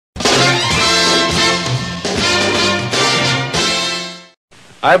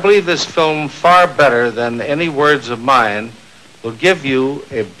I believe this film, far better than any words of mine, will give you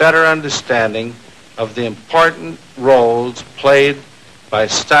a better understanding of the important roles played by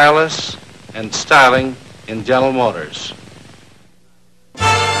stylists and styling in General Motors.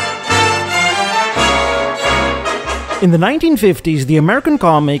 In the 1950s, the American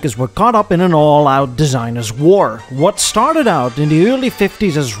car makers were caught up in an all-out designer's war. What started out in the early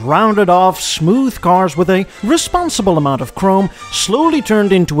 50s as rounded-off, smooth cars with a responsible amount of chrome slowly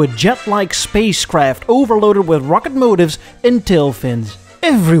turned into a jet-like spacecraft overloaded with rocket motives and tailfins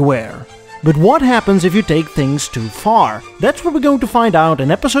everywhere. But what happens if you take things too far? That's what we're going to find out in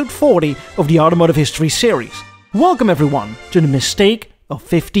episode 40 of the Automotive History series. Welcome everyone to the Mistake of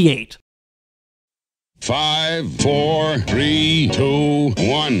 58. 5, 4, 3, 2,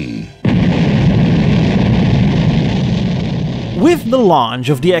 1. With the launch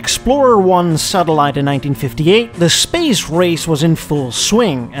of the Explorer 1 satellite in 1958, the space race was in full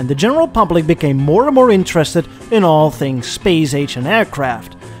swing, and the general public became more and more interested in all things space-age and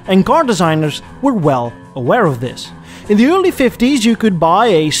aircraft. And car designers were well aware of this. In the early 50s, you could buy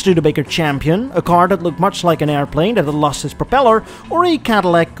a Studebaker Champion, a car that looked much like an airplane that had lost its propeller, or a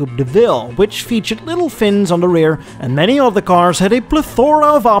Cadillac Coupe de Ville, which featured little fins on the rear, and many other cars had a plethora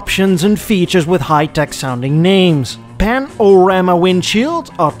of options and features with high-tech sounding names. Panorama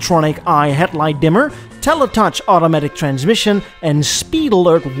windshield, Autronic eye headlight dimmer, Teletouch automatic transmission, and speed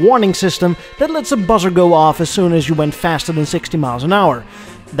alert warning system that lets a buzzer go off as soon as you went faster than 60 miles an hour.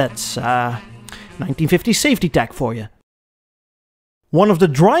 That's 1950 safety tech for you. One of the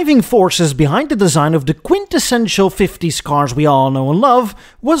driving forces behind the design of the quintessential 50s cars we all know and love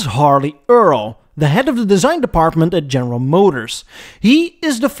was Harley Earl, the head of the design department at General Motors. He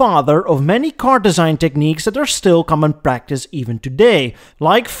is the father of many car design techniques that are still common practice even today,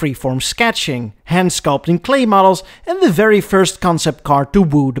 like freeform sketching, hand sculpting clay models, and the very first concept car to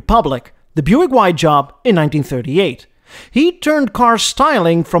woo the public, the Buick Wide Job in 1938. He turned car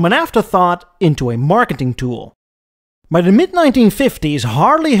styling from an afterthought into a marketing tool. By the mid-1950s,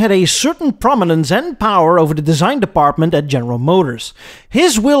 Harley had a certain prominence and power over the design department at General Motors.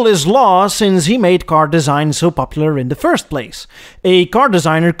 His will is law since he made car design so popular in the first place. A car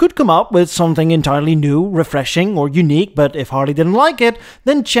designer could come up with something entirely new, refreshing, or unique, but if Harley didn't like it,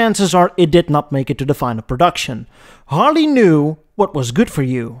 then chances are it did not make it to the final production. Harley knew what was good for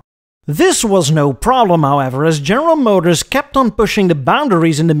you. This was no problem, however, as General Motors kept on pushing the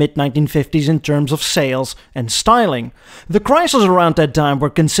boundaries in the mid-1950s in terms of sales and styling. The Chryslers around that time were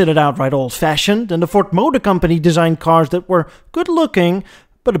considered outright old-fashioned, and the Ford Motor Company designed cars that were good-looking,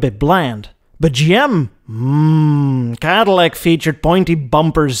 but a bit bland. But GM, Cadillac featured pointy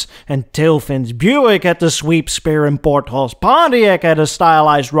bumpers and tailfins, Buick had the sweep spear and portholes, Pontiac had a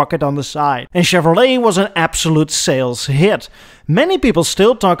stylized rocket on the side, and Chevrolet was an absolute sales hit. Many people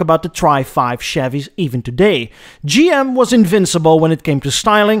still talk about the Tri-5 Chevys even today. GM was invincible when it came to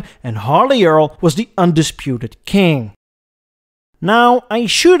styling, and Harley Earl was the undisputed king. Now, I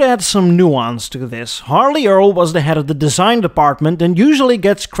should add some nuance to this. Harley Earl was the head of the design department and usually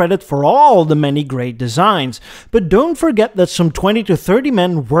gets credit for all the many great designs. But don't forget that some 20 to 30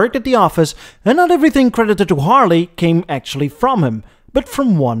 men worked at the office, and not everything credited to Harley came actually from him, but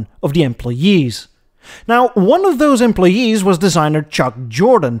from one of the employees. Now, one of those employees was designer Chuck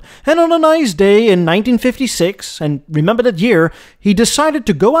Jordan, and on a nice day in 1956, and remember that year, he decided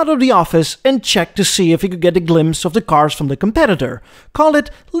to go out of the office and check to see if he could get a glimpse of the cars from the competitor. Call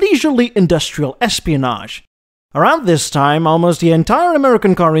it leisurely industrial espionage. Around this time, almost the entire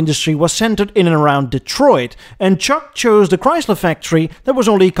American car industry was centered in and around Detroit, and Chuck chose the Chrysler factory that was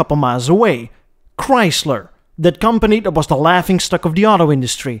only a couple miles away. Chrysler, that company that was the laughingstock of the auto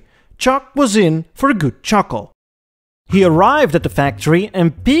industry. Chuck was in for a good chuckle. He arrived at the factory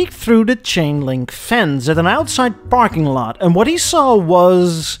and peeked through the chain-link fence at an outside parking lot, and what he saw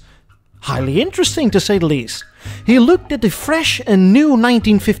was highly interesting to say the least. He looked at the fresh and new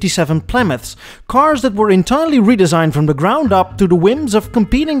 1957 Plymouths, cars that were entirely redesigned from the ground up to the whims of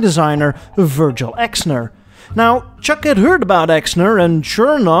competing designer Virgil Exner. Now, Chuck had heard about Exner, and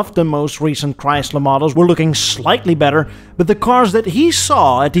sure enough, the most recent Chrysler models were looking slightly better, but the cars that he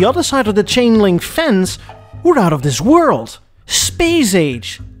saw at the other side of the chain-link fence were out of this world. Space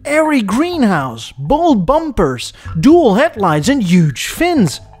age, airy greenhouse, bold bumpers, dual headlights, and huge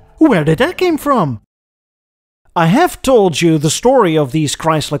fins. Where did that come from? I have told you the story of these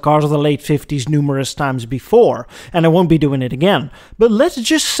Chrysler cars of the late 50s numerous times before, and I won't be doing it again, but let's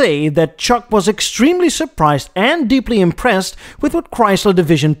just say that Chuck was extremely surprised and deeply impressed with what Chrysler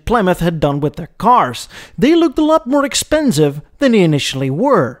Division Plymouth had done with their cars. They looked a lot more expensive than they initially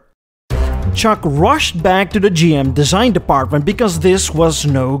were. Chuck rushed back to the GM design department because this was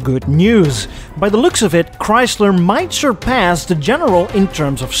no good news. By the looks of it, Chrysler might surpass the General in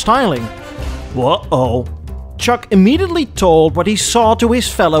terms of styling. Uh-oh. Chuck immediately told what he saw to his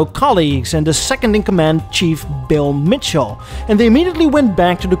fellow colleagues and the second-in-command Chief Bill Mitchell, and they immediately went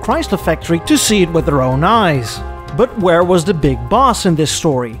back to the Chrysler factory to see it with their own eyes. But where was the big boss in this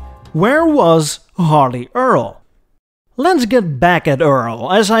story? Where was Harley Earl? Let's get back at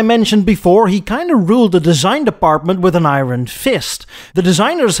Earl. As I mentioned before, he kinda ruled the design department with an iron fist. The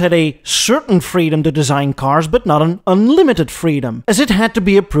designers had a certain freedom to design cars, but not an unlimited freedom, as it had to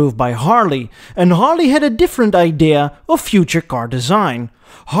be approved by Harley, and Harley had a different idea of future car design.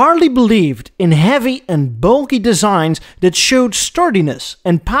 Harley believed in heavy and bulky designs that showed sturdiness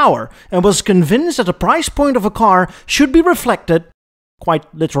and power, and was convinced that the price point of a car should be reflected, quite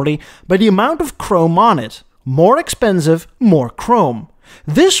literally, by the amount of chrome on it. More expensive, more chrome.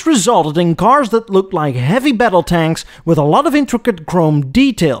 This resulted in cars that looked like heavy battle tanks with a lot of intricate chrome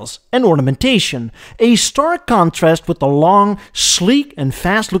details and ornamentation, a stark contrast with the long, sleek and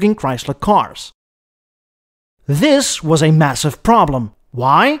fast-looking Chrysler cars. This was a massive problem.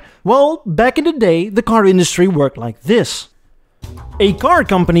 Why? Well, back in the day, the car industry worked like this. A car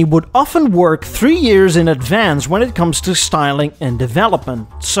company would often work 3 years in advance when it comes to styling and development.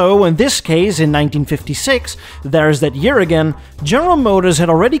 So in this case, in 1956, there's that year again, General Motors had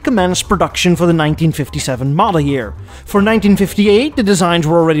already commenced production for the 1957 model year. For 1958, the designs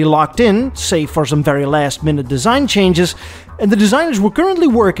were already locked in, save for some very last-minute design changes, and the designers were currently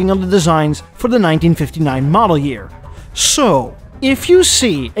working on the designs for the 1959 model year. So, if you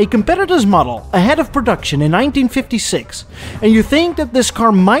see a competitor's model ahead of production in 1956, and you think that this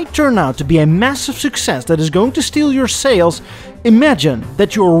car might turn out to be a massive success that is going to steal your sales, imagine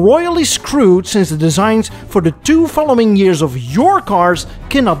that you're royally screwed since the designs for the 2 following years of your cars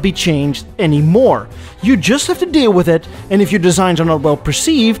cannot be changed anymore. You just have to deal with it, and if your designs are not well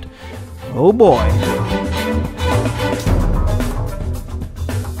perceived, oh boy.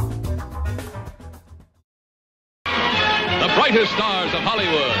 Brightest stars of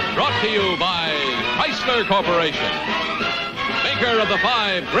Hollywood, brought to you by Chrysler Corporation, maker of the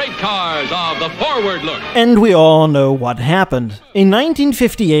 5 great cars of the forward look. And we all know what happened. In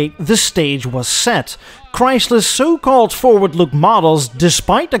 1958, the stage was set. Chrysler's so-called forward-look models,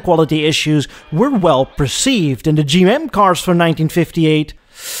 despite the quality issues, were well perceived, and the GM cars for 1958,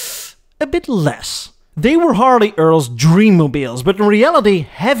 a bit less. They were Harley Earl's Dreammobiles, but in reality,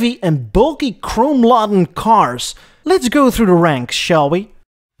 heavy and bulky chrome-laden cars. Let's go through the ranks, shall we?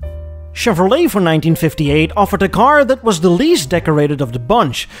 Chevrolet for 1958 offered a car that was the least decorated of the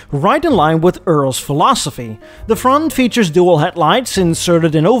bunch, right in line with Earl's philosophy. The front features dual headlights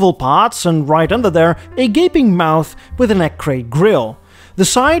inserted in oval pots, and right under there, a gaping mouth with an egg crate grille. The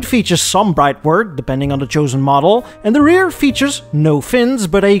side features some bright work, depending on the chosen model, and the rear features no fins,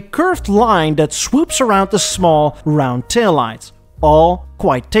 but a curved line that swoops around the small, round taillights. All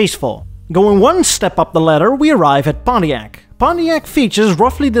quite tasteful. Going one step up the ladder, we arrive at Pontiac. Pontiac features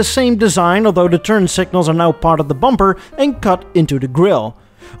roughly the same design, although the turn signals are now part of the bumper and cut into the grille.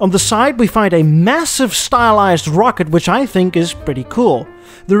 On the side we find a massive stylized rocket, which I think is pretty cool.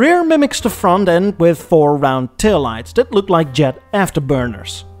 The rear mimics the front end with 4 round taillights that look like jet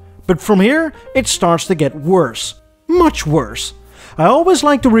afterburners. But from here, it starts to get worse. Much worse. I always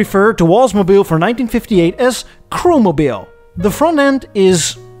like to refer to Oldsmobile for 1958 as Chromemobile. The front end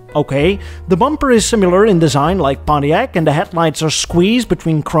is okay, the bumper is similar in design like Pontiac, and the headlights are squeezed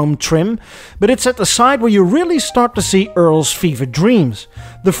between chrome trim, but it's at the side where you really start to see Earl's fever dreams.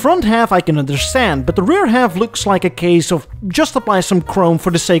 The front half I can understand, but the rear half looks like a case of just apply some chrome for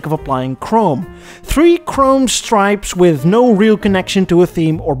the sake of applying chrome. 3 chrome stripes with no real connection to a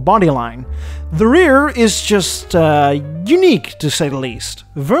theme or bodyline. The rear is just unique, to say the least.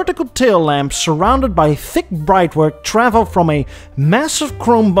 Vertical tail lamps surrounded by thick brightwork travel from a massive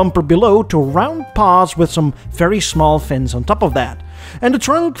chrome bumper below to round pods with some very small fins on top of that. And the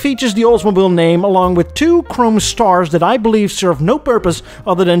trunk features the Oldsmobile name along with 2 chrome stars that I believe serve no purpose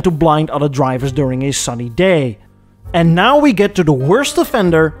other than to blind other drivers during a sunny day. And now we get to the worst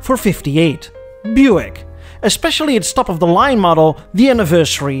offender for 58. Buick. Especially its top-of-the-line model, the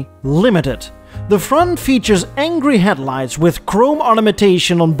Anniversary Limited. The front features angry headlights with chrome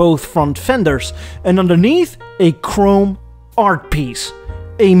ornamentation on both front fenders, and underneath a chrome art piece.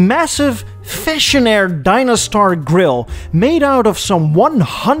 A massive Fashionaire Dynastar grille made out of some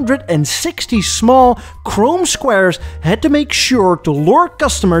 160 small chrome squares had to make sure to lure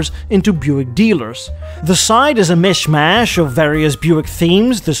customers into Buick dealers. The side is a mishmash of various Buick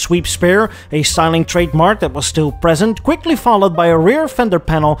themes, the sweep spare, a styling trademark that was still present, quickly followed by a rear fender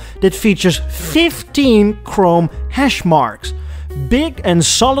panel that features 15 chrome hash marks. Big and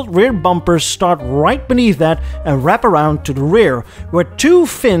solid rear bumpers start right beneath that and wrap around to the rear, where two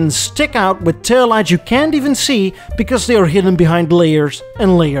fins stick out with taillights you can't even see because they are hidden behind layers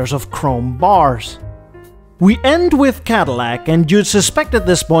and layers of chrome bars. We end with Cadillac, and you'd suspect at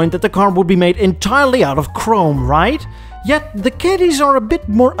this point that the car would be made entirely out of chrome, right? Yet the Caddies are a bit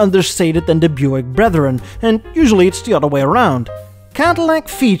more understated than the Buick brethren, and usually it's the other way around. Cadillac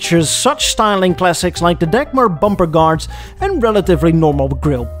features such styling classics like the Dagmar bumper guards and relatively normal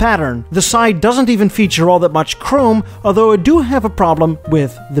grille pattern. The side doesn't even feature all that much chrome, although I do have a problem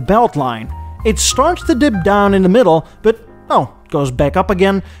with the belt line. It starts to dip down in the middle, but oh, it goes back up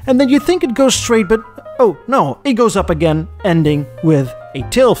again, and then you think it goes straight, but oh no, it goes up again, ending with a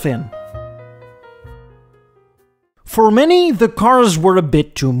tail fin. For many, the cars were a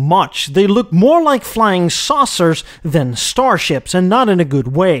bit too much. They looked more like flying saucers than starships, and not in a good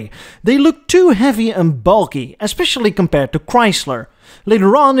way. They looked too heavy and bulky, especially compared to Chrysler.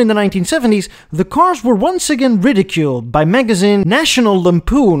 Later on, in the 1970s, the cars were once again ridiculed by magazine National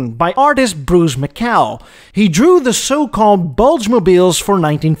Lampoon by artist Bruce McCall. He drew the so-called Oldsmobiles for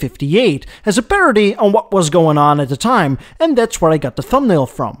 1958 as a parody on what was going on at the time, and that's where I got the thumbnail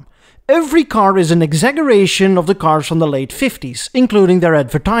from. Every car is an exaggeration of the cars from the late 50s, including their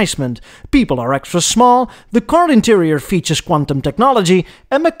advertisement. People are extra small, the car interior features quantum technology,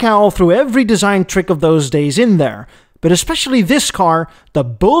 and McCall threw every design trick of those days in there. But especially this car, the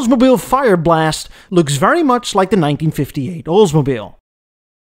Oldsmobile Fire Blast, looks very much like the 1958 Oldsmobile.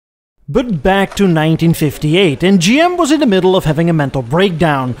 But back to 1958, and GM was in the middle of having a mental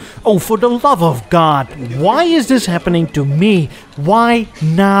breakdown. Oh, for the love of God, why is this happening to me? Why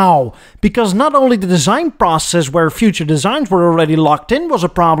now? Because not only the design process where future designs were already locked in was a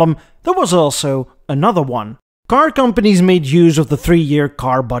problem, there was also another one. Car companies made use of the 3-year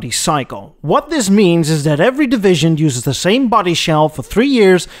car body cycle. What this means is that every division uses the same body shell for 3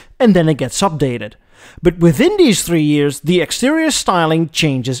 years and then it gets updated. But within these 3 years, the exterior styling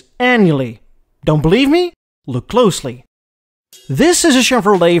changes annually. Don't believe me? Look closely. This is a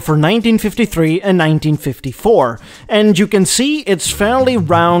Chevrolet for 1953 and 1954, and you can see it's fairly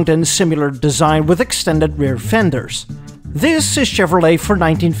round and similar design with extended rear fenders. This is Chevrolet for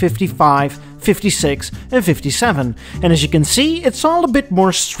 1955, 56 and 57, and as you can see, it's all a bit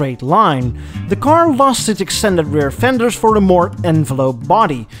more straight line. The car lost its extended rear fenders for a more envelope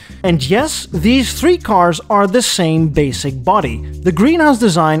body. And yes, these three cars are the same basic body. The greenhouse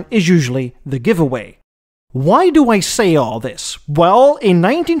design is usually the giveaway. Why do I say all this? Well, in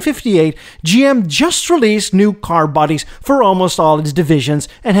 1958, GM just released new car bodies for almost all its divisions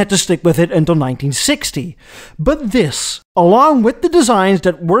and had to stick with it until 1960. But this, along with the designs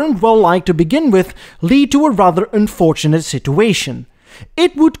that weren't well liked to begin with, lead to a rather unfortunate situation.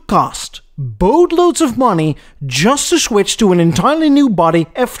 It would cost boatloads of money just to switch to an entirely new body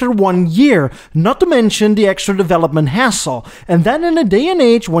after 1 year, not to mention the extra development hassle, and that in a day and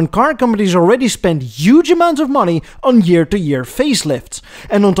age when car companies already spend huge amounts of money on year-to-year facelifts.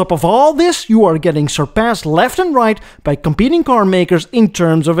 And on top of all this, you are getting surpassed left and right by competing car makers in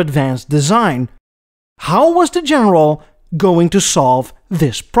terms of advanced design. How was the General going to solve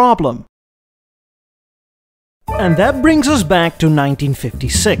this problem? And that brings us back to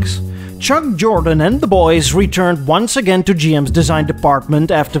 1956. Chuck Jordan and the boys returned once again to GM's design department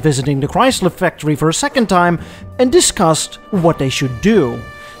after visiting the Chrysler factory for a second time and discussed what they should do.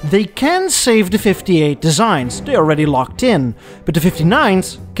 They can save the 58 designs, they're already locked in, but the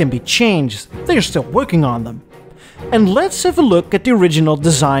 59s can be changed, they're still working on them. And let's have a look at the original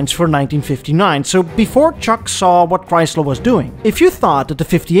designs for 1959, so before Chuck saw what Chrysler was doing. If you thought that the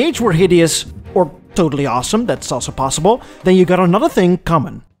 58s were hideous, or totally awesome, that's also possible, then you got another thing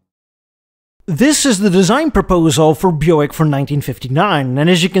coming. This is the design proposal for Buick for 1959, and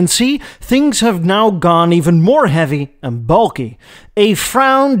as you can see, things have now gone even more heavy and bulky. A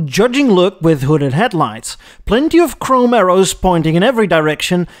frown, judging look with hooded headlights, plenty of chrome arrows pointing in every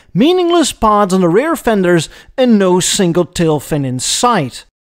direction, meaningless pods on the rear fenders, and no single tail fin in sight.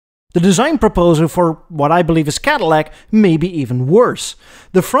 The design proposal for what I believe is Cadillac may be even worse.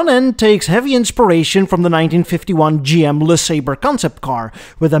 The front end takes heavy inspiration from the 1951 GM LeSabre concept car,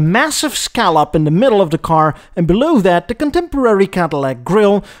 with a massive scallop in the middle of the car and below that the contemporary Cadillac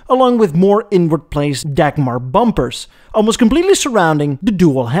grille, along with more inward-placed Dagmar bumpers, almost completely surrounding the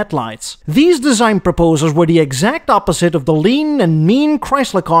dual headlights. These design proposals were the exact opposite of the lean and mean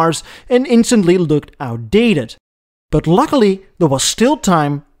Chrysler cars and instantly looked outdated. But luckily, there was still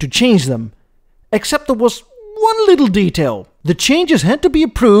time to change them. Except there was one little detail. The changes had to be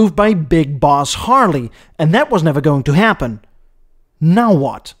approved by Big Boss Harley, and that was never going to happen. Now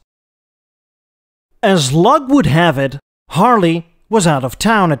what? As luck would have it, Harley was out of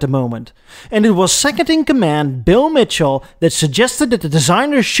town at the moment, and it was second-in-command Bill Mitchell that suggested that the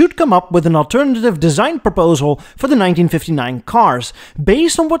designers should come up with an alternative design proposal for the 1959 cars,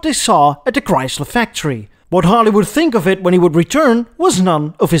 based on what they saw at the Chrysler factory. What Harley would think of it when he would return was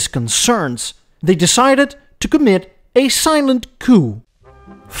none of his concerns. They decided to commit a silent coup.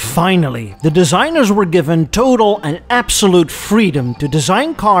 Finally, the designers were given total and absolute freedom to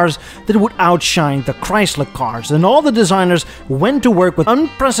design cars that would outshine the Chrysler cars, and all the designers went to work with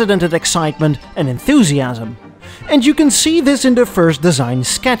unprecedented excitement and enthusiasm. And you can see this in their first design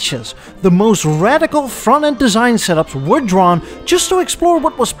sketches. The most radical front-end design setups were drawn just to explore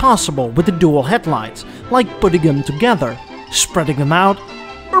what was possible with the dual headlights, like putting them together, spreading them out,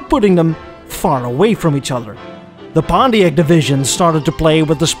 or putting them far away from each other. The Pontiac division started to play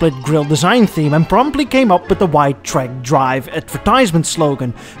with the split grille design theme and promptly came up with the wide track drive advertisement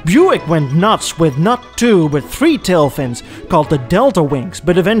slogan. Buick went nuts with not 2 but 3 tail fins called the Delta Wings,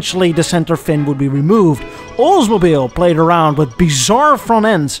 but eventually the center fin would be removed. Oldsmobile played around with bizarre front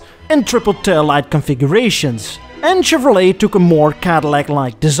ends and triple tail light configurations. And Chevrolet took a more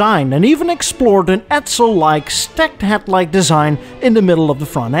Cadillac-like design and even explored an Edsel-like stacked headlight design in the middle of the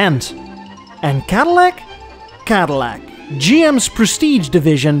front end. And Cadillac, GM's Prestige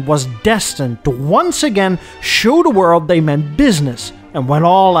division, was destined to once again show the world they meant business and went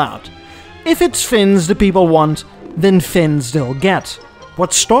all out. If it's fins the people want, then fins they'll get.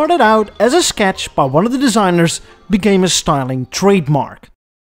 What started out as a sketch by one of the designers became a styling trademark.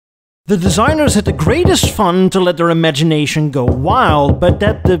 The designers had the greatest fun to let their imagination go wild, but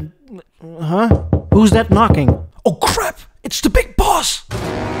that the... Huh? Who's that knocking? Oh crap! It's the big boss!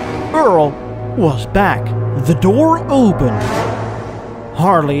 Earl was back. The door opened.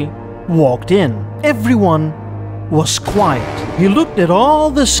 Harley walked in. Everyone was quiet. He looked at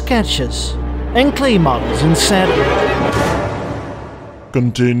all the sketches and clay models and said,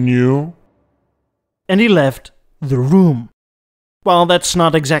 "Continue." And he left the room. Well, that's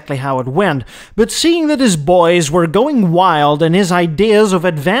not exactly how it went, but seeing that his boys were going wild and his ideas of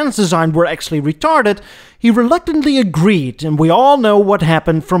advanced design were actually retarded, he reluctantly agreed, and we all know what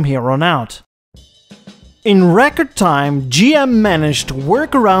happened from here on out. In record time, GM managed to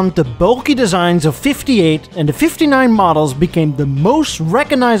work around the bulky designs of 58, and the 59 models became the most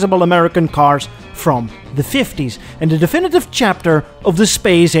recognizable American cars from the 50s, and the definitive chapter of the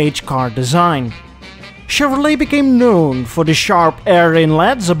space age car design. Chevrolet became known for the sharp air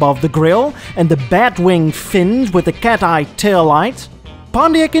inlets above the grille and the bat-wing fins with the cat-eye taillights.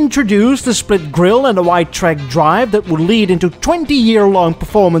 Pontiac introduced the split grille and a wide track drive that would lead into 20-year-long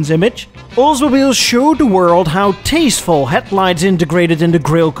performance image. Oldsmobile showed the world how tasteful headlights integrated in the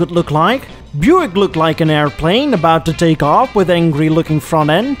grille could look like. Buick looked like an airplane about to take off with angry-looking front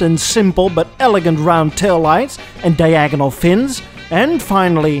end and simple but elegant round taillights and diagonal fins. And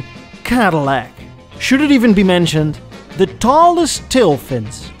finally, Cadillac. Should it even be mentioned, the tallest tail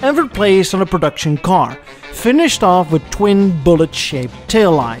fins ever placed on a production car, finished off with twin bullet-shaped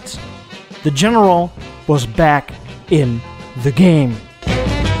taillights. The General was back in the game.